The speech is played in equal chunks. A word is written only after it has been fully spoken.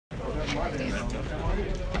Good.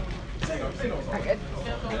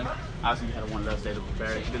 Obviously, you had one less day to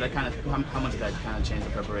prepare. Did that how much did that kind of change the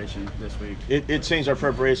preparation this week? It changed our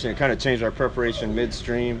preparation. It kind of changed our preparation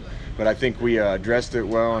midstream, but I think we addressed it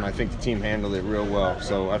well, and I think the team handled it real well.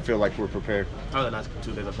 So I feel like we're prepared. How were the last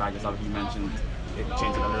 2 days of practice? Obviously, you mentioned it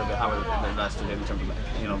changed it a little bit. How were the last 2 days in terms of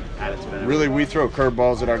attitude? And really, we throw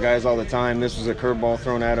curveballs at our guys all the time. This was a curveball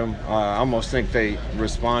thrown at them. I almost think they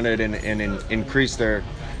responded and increased their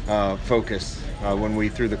focus when we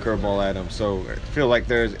threw the curveball at them. So I feel like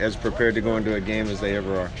they're as prepared to go into a game as they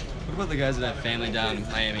ever are. What about the guys that have family down in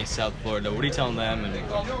Miami, South Florida? What are you telling them, and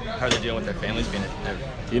how are they dealing with their families being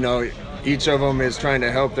there? Each of them is trying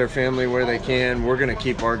to help their family where they can. We're going to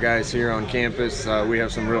keep our guys here on campus. We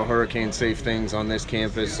have some real hurricane-safe things on this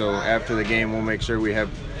campus, so after the game, we'll make sure we have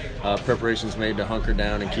preparations made to hunker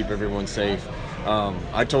down and keep everyone safe.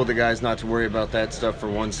 I told the guys not to worry about that stuff for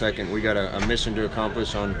 1 second. We got a mission to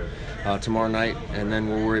accomplish on tomorrow night, and then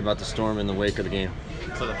we'll worry about the storm in the wake of the game.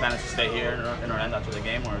 So the plan is to stay here in Orlando after the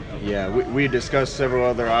game, or? Yeah, we discussed several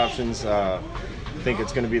other options. I think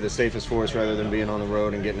it's going to be the safest for us rather than being on the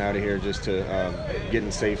road and getting out of here, just to get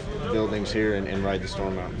in safe buildings here and ride the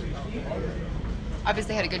storm out.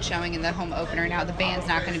 Obviously had a good showing in the home opener. Now the band's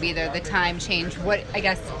not going to be there. The time changed. What, I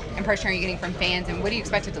guess, impression are you getting from fans, and what do you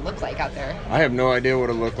expect it to look like out there? I have no idea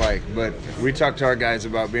what it'll look like, but we talked to our guys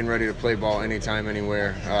about being ready to play ball anytime,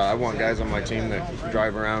 anywhere. I want guys on my team that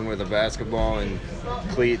drive around with a basketball and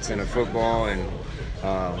cleats and a football and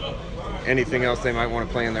anything else they might want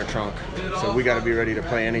to play in their trunk. So we got to be ready to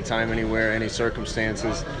play anytime, anywhere, any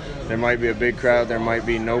circumstances. There might be a big crowd, there might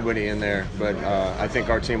be nobody in there, but I think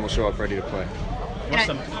our team will show up ready to play.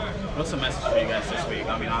 What's the message for you guys this week?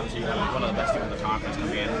 I mean, obviously you have one of the best teams in the conference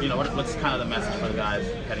coming in. What's kind of the message for the guys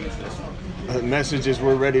heading into this one? The message is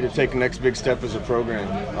we're ready to take the next big step as a program.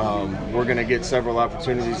 We're going to get several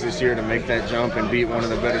opportunities this year to make that jump and beat one of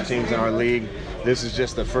the better teams in our league. This is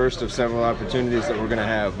just the first of several opportunities that we're going to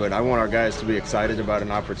have, but I want our guys to be excited about an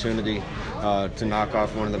opportunity to knock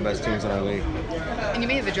off one of the best teams in our league. And you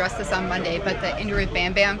may have addressed this on Monday, but the injury with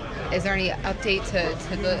Bam Bam, is there any update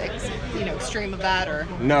to the extreme of that? Or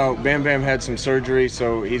No, Bam Bam had some surgery,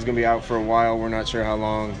 so he's going to be out for a while. We're not sure how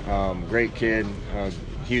long. Great kid,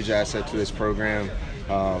 huge asset to this program.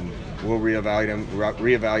 We'll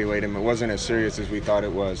reevaluate him. It wasn't as serious as we thought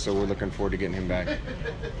it was, so we're looking forward to getting him back.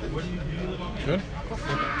 Good.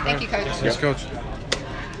 Thank you, Coach. Yes, Coach.